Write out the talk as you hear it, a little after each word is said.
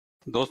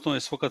दोस्तों,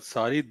 इस वक्त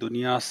सारी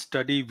दुनिया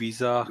स्टडी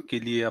वीज़ा के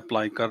लिए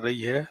अप्लाई कर रही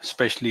है,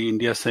 स्पेशली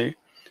इंडिया से।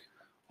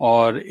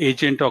 और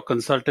एजेंट और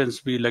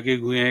कंसल्टेंट्स भी लगे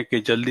हुए हैं कि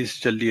जल्दी से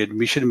जल्दी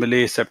एडमिशन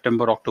मिले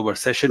सितंबर अक्टूबर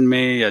सेशन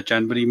में या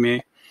जनवरी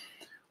में,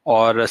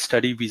 और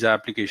स्टडी वीज़ा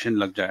एप्लीकेशन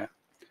लग जाए।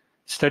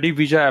 स्टडी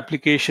वीज़ा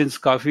एप्लीकेशंस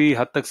काफ़ी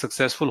हद तक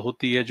सक्सेसफुल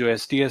होती है। जो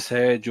एसटीएस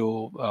है,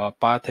 जो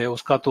पाथ है,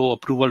 उसका तो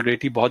अप्रूवल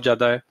रेट ही बहुत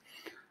ज़्यादा है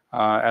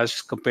as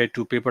compare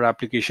to paper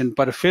application.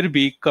 पर फिर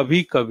भी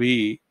कभी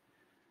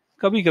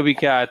कभी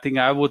क्या, I think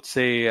I would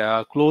say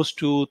close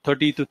to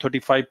 30 to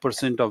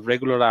 35% of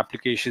regular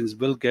applications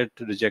will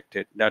get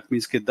rejected. That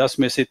means कि 10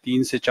 में से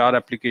 3 से 4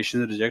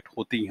 एप्लीकेशन रिजेक्ट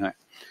होती हैं।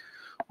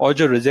 और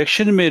जो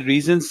रिजेक्शन में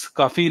रीजंस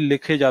काफ़ी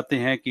लिखे जाते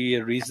हैं कि ये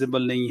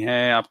रीजनेबल नहीं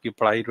है, आपकी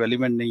पढ़ाई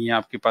रेलिवेंट नहीं है,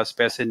 आपके पास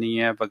पैसे नहीं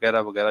है, वगैरह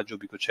वगैरह जो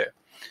भी कुछ है।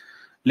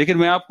 लेकिन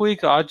मैं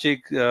आपको आज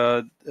एक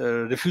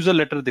रिफ्यूजल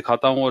लेटर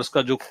दिखाता हूँ, और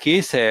उसका जो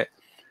केस है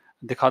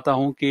दिखाता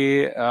हूँ कि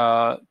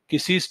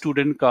किसी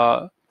स्टूडेंट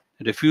का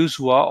रिफ्यूज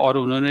हुआ और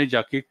उन्होंने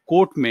जाके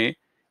कोर्ट में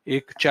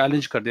एक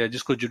चैलेंज कर दिया,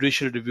 जिसको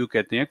जुडिशियल रिव्यू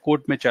कहते हैं।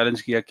 कोर्ट में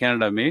चैलेंज किया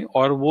कनाडा में,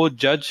 और वो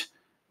जज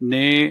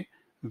ने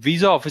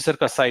वीजा ऑफिसर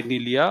का साइड नहीं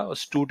लिया,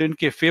 स्टूडेंट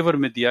के फेवर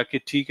में दिया कि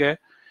ठीक है,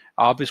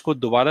 आप इसको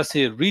दोबारा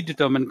से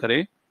रीडिटर्मिन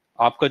करें,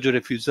 आपका जो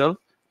रिफ्यूजल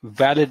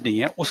वैलिड नहीं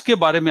है। उसके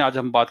बारे में आज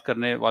हम बात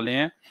करने वाले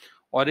हैं।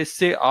 और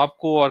इससे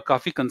आपको और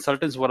काफी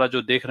कंसल्टेंट्स वाला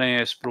जो देख रहे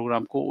हैं इस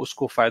प्रोग्राम को,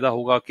 उसको फायदा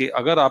होगा कि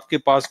अगर आपके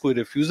पास कोई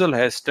रिफ्यूजल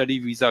है स्टडी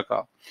वीजा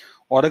का,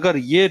 और अगर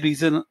ये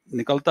रीजन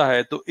निकलता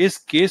है, तो इस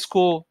केस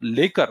को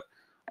लेकर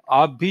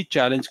आप भी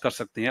चैलेंज कर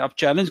सकते हैं। अब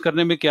चैलेंज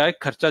करने में क्या है,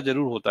 खर्चा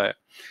जरूर होता है।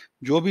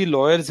 जो भी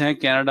लॉयर्स हैं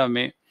कनाडा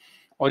में,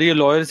 और ये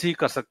लॉयर्स ही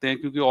कर सकते हैं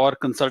क्योंकि और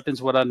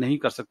कंसल्टेंट्स वगैरह नहीं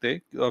कर सकते।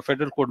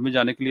 फेडरल कोर्ट में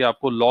जाने के लिए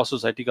आपको लॉ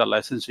सोसाइटी का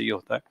लाइसेंस चाहिए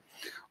होता है,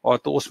 और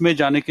तो उसमें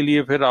जाने के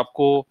लिए फिर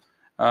आपको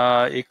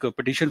एक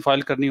पिटीशन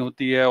फाइल करनी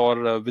होती है,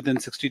 और विद इन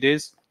 60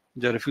 डेज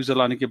जो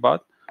रिफ्यूजल आने के बाद।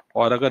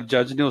 और अगर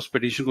जज ने उस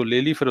पिटीशन को ले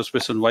ली, फिर उस पर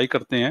सुनवाई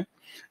करते हैं।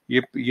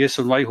 ये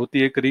सुनवाई होती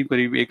है करीब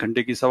करीब 1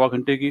 घंटे की, 1.25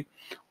 घंटे की।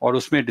 और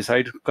उसमें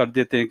डिसाइड कर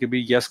देते हैं कि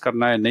भाई यस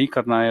करना है, नहीं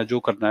करना है, या जो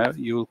करना है,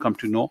 you come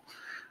to know.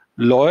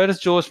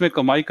 Lawyers जो उसमें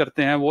कमाई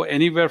करते हैं वो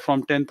एनीवेयर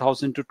फ्रॉम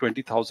 $10,000 to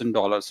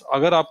 $20,000।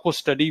 अगर आपको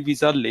स्टडी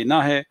वीजा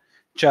लेना है,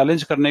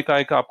 चैलेंज करने का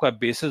एक आपका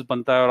बेसिस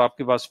बनता है, और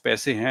आपके पास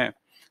पैसे हैं,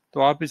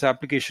 तो आप इस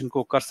एप्लीकेशन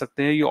को कर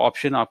सकते हैं। ये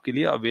ऑप्शन आपके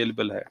लिए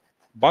अवेलेबल है।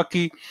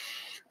 बाकी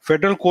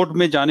फेडरल कोर्ट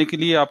में जाने के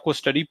लिए आपको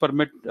स्टडी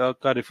परमिट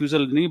का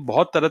रिफ्यूजल नहीं,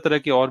 बहुत तरह तरह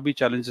के और भी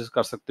चैलेंजेस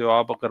कर सकते हो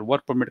आप। अगर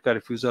वर्क परमिट का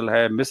रिफ्यूजल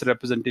है, मिस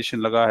रिप्रेजेंटेशन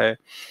लगा है,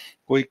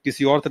 कोई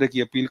किसी और तरह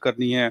की अपील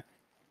करनी है,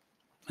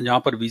 जहां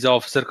पर वीजा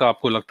ऑफिसर का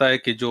आपको लगता है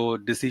कि जो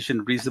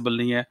डिसीजन रीजनेबल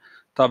नहीं है,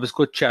 तो आप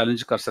इसको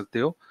चैलेंज कर सकते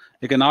हो।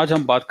 लेकिन आज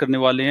हम बात करने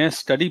वाले हैं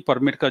स्टडी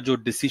परमिट का जो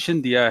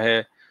डिसीजन दिया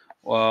है,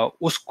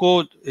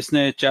 उसको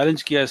इसने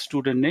चैलेंज किया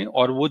स्टूडेंट ने,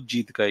 और वो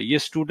जीत गए। ये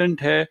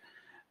स्टूडेंट है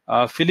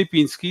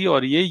फिलीपींस की,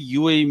 और ये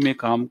यूएई में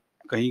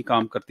कहीं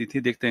काम करती थी।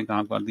 देखते हैं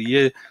कहाँ करती।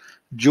 ये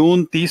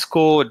जून 30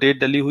 को डेट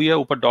डली हुई है,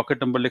 ऊपर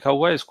डॉकेट नंबर लिखा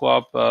हुआ है। इसको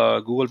आप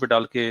गूगल पे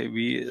डाल के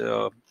भी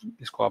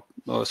इसको आप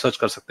सर्च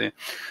कर सकते हैं।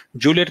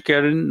 जूलियट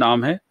कैरन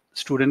नाम है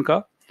स्टूडेंट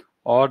का।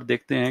 और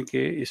देखते हैं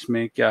कि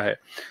इसमें क्या है,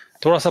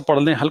 थोड़ा सा पढ़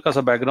लें, हल्का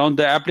सा background.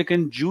 The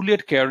applicant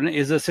Juliet Karen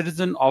is a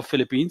citizen of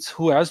Philippines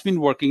who has been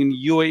working in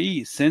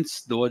UAE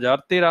since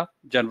 2013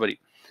 January.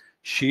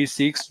 She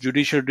seeks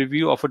judicial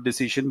review of a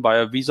decision by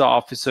a visa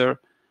officer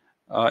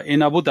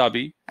in Abu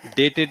Dhabi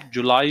dated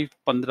July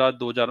 15,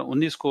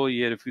 2019 को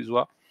ये refuse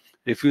हुआ।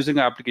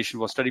 Refusing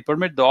application for study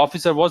permit, the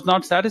officer was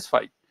not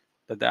satisfied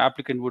that the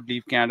applicant would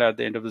leave Canada at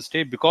the end of the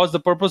stay because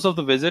the purpose of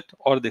the visit,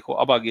 और देखो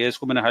अब आ गया,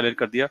 इसको मैंने highlight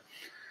कर दिया।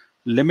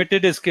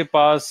 लिमिटेड इसके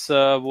पास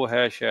वो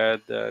है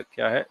शायद,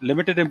 क्या है,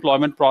 limited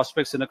employment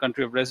prospects in a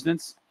country of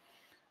residence.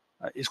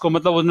 इसको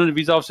मतलब उन्होंने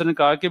वीजा ऑफिसर ने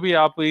कहा कि भाई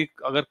आप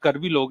एक अगर कर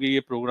भी लोगे ये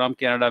प्रोग्राम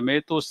कनाडा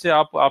में, तो उससे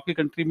आप आपकी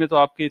कंट्री में तो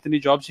आपकी इतनी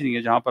जॉब्स ही नहीं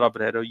है जहां पर आप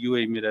रह रहे हो,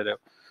 यूएई में रह रहे हो।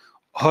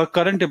 हर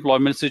करंट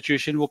एम्प्लॉयमेंट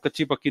सिचुएशन, वो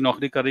कच्ची पक्की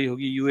नौकरी कर रही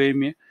होगी यूएई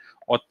में।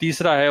 और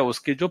तीसरा है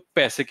उसके जो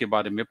पैसे के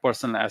बारे में,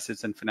 personal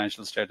assets and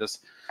financial status.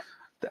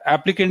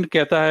 Applicant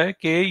कहता है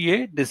कि ये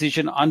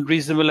डिसीजन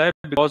अनरीजनेबल है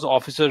because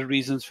officer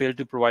reasons fail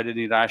to provide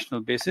any rational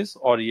basis.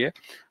 और ये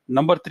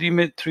नंबर 3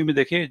 में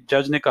देखिए,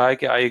 जज ने कहा है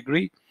कि आई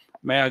एग्री,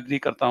 मैं एग्री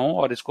करता हूं,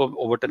 और इसको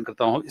ओवरटर्न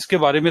करता हूं। इसके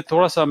बारे में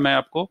थोड़ा सा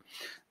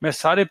मैं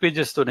सारे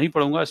पेजेस तो नहीं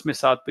पढ़ूंगा, इसमें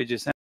 7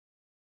 पेजेस हैं,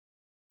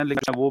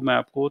 लेकिन वो मैं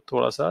आपको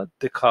थोड़ा सा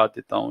दिखा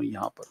देता हूं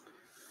यहाँ पर।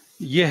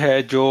 ये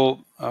है जो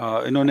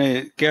इन्होंने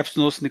कैप्स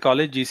नोट्स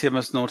निकाले,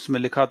 जीसीएमएस नोट्स में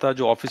लिखा था,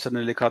 जो ऑफिसर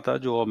ने लिखा था,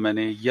 जो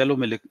मैंने येलो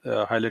में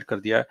हाईलाइट कर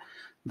दिया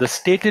है। The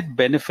stated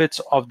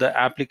benefits of the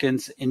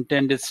applicant's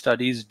intended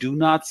studies do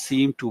not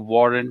seem to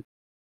warrant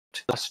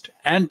trust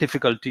and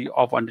difficulty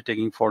of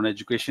undertaking foreign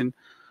education।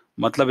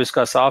 मतलब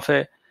इसका साफ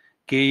है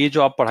कि ये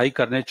जो आप पढ़ाई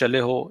करने चले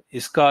हो,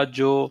 इसका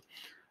जो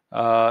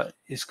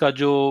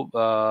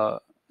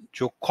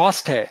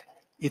कॉस्ट है,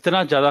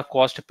 इतना ज्यादा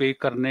कॉस्ट पे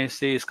करने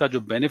से इसका जो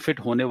बेनिफिट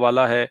होने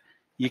वाला है,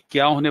 ये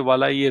क्या होने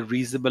वाला है, ये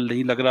रीजनेबल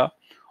नहीं लग रहा।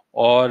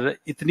 और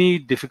इतनी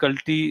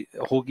डिफिकल्टी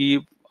होगी,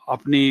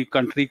 अपनी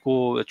कंट्री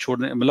को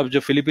छोड़ने, मतलब जब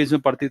फिलीपींस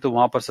में पढ़ती तो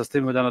वहां पर सस्ते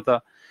में हो जाना था।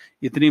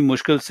 इतनी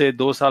मुश्किल से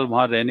 2 साल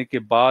वहां रहने के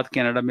बाद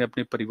कनाडा में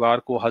अपने परिवार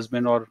को,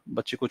 हस्बैंड और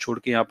बच्चे को छोड़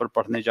के यहाँ पर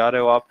पढ़ने जा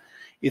रहे हो आप,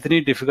 इतनी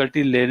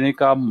डिफिकल्टी लेने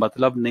का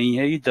मतलब नहीं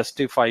है, ये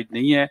जस्टिफाइड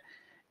नहीं है।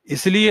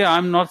 इसलिए आई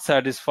एम नॉट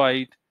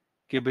सेटिस्फाइड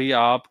कि भाई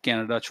आप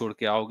कनाडा छोड़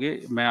के आओगे,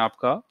 मैं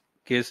आपका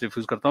केस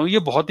रिफ्यूज करता हूँ। ये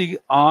बहुत ही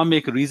आम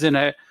एक रीजन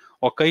है,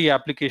 और कई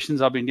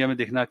एप्लीकेशंस आप इंडिया में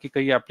देखना कि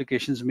कई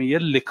एप्लीकेशंस में ये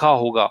लिखा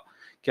होगा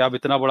कि आप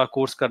इतना बड़ा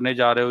कोर्स करने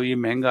जा रहे हो, ये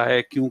महंगा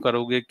है, क्यों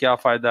करोगे, क्या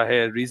फायदा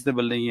है,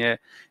 रीजनेबल नहीं है,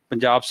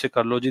 पंजाब से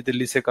कर लो जी,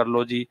 दिल्ली से कर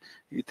लो जी,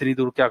 इतनी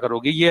दूर क्या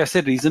करोगे, ये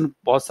ऐसे रीजन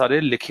बहुत सारे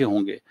लिखे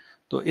होंगे।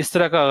 तो इस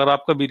तरह का अगर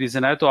आपका भी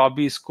रीजन है तो आप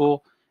भी इसको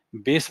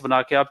बेस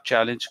बना के आप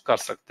चैलेंज कर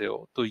सकते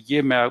हो। तो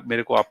ये मैं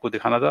मेरे को आपको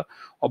दिखाना था,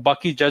 और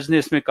बाकी जज ने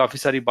इसमें काफी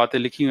सारी बातें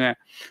लिखी हुई हैं,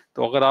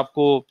 तो अगर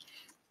आपको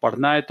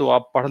पढ़ना है तो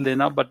आप पढ़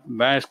लेना, बट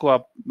मैं इसको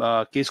आप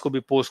केस को भी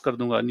पोस्ट कर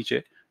दूंगा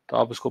नीचे, तो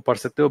आप उसको पढ़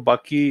सकते हो।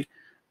 बाकी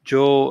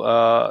जो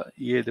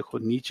ये देखो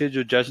नीचे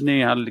जो जज ने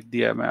यहाँ लिख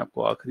दिया है, मैं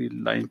आपको आखिरी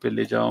लाइन पे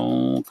ले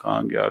जाऊं,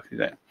 कहाँ गया आखिरी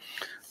line.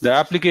 The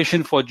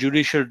application for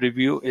judicial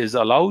review is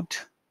allowed,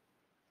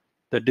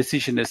 the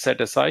decision is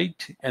set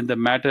aside, and the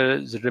matter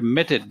is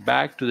remitted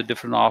back to the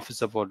different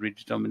officer for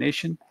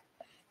redetermination,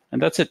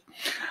 and that's it.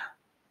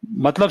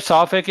 मतलब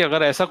साफ है कि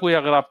अगर ऐसा कोई,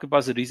 अगर आपके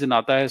पास रीजन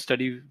आता है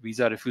स्टडी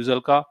वीजा रिफ्यूजल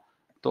का,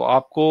 तो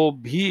आपको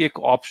भी एक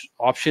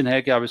ऑप्शन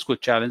है कि आप इसको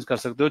चैलेंज कर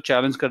सकते हो।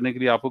 चैलेंज करने के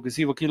लिए आपको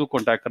किसी वकील को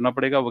कांटेक्ट करना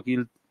पड़ेगा,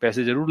 वकील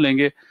पैसे जरूर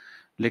लेंगे,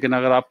 लेकिन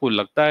अगर आपको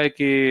लगता है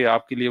कि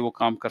आपके लिए वो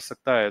काम कर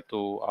सकता है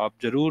तो आप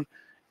जरूर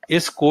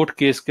इस कोर्ट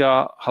केस का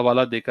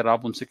हवाला देकर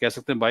आप उनसे कह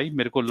सकते हैं, भाई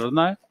मेरे को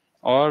लड़ना है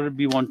और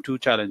we want to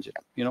challenge it,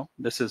 you know,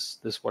 this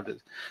what is.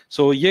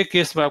 सो ये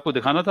केस मैं आपको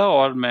दिखाना था,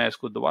 और मैं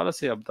इसको दोबारा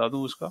से अब बता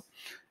दूं। उसका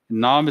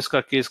नाम इसका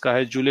केस का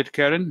है Juliet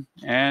Karen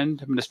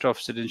and minister of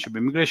citizenship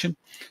immigration.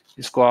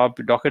 इसको आप,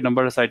 डॉकेट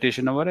नंबर,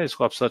 साइटेशन नंबर है,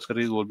 इसको आप सर्च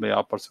करके वो में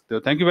आप पढ़ सकते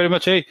हो। Thank you very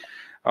much. है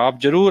आप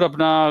जरूर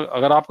अपना,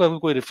 अगर आपका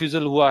कोई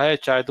रिफ्यूजल हुआ है,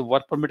 चाहे तो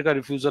वर्क परमिट का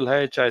रिफ्यूजल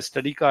है, चाहे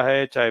स्टडी का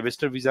है, चाहे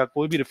विजिटर वीजा,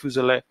 कोई भी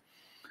रिफ्यूजल है,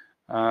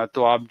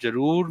 तो आप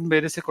जरूर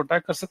मेरे से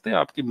कांटेक्ट कर सकते हैं।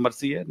 आपकी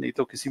मर्जी है, नहीं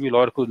तो किसी भी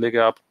लॉयर को लेके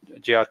आप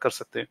जेआर कर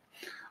सकते हैं।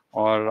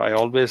 और I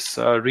always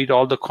read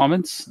all the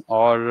comments,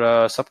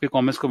 और सबके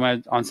कमेंट्स को मैं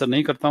आंसर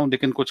नहीं करता हूँ,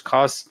 लेकिन कुछ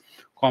खास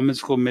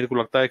कमेंट्स को मेरे को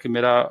लगता है कि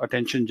मेरा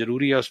अटेंशन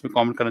जरूरी है, उसमें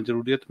कमेंट करना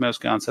जरूरी है, तो मैं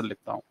उसके आंसर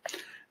लिखता हूँ।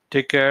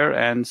 Take care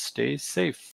and stay safe.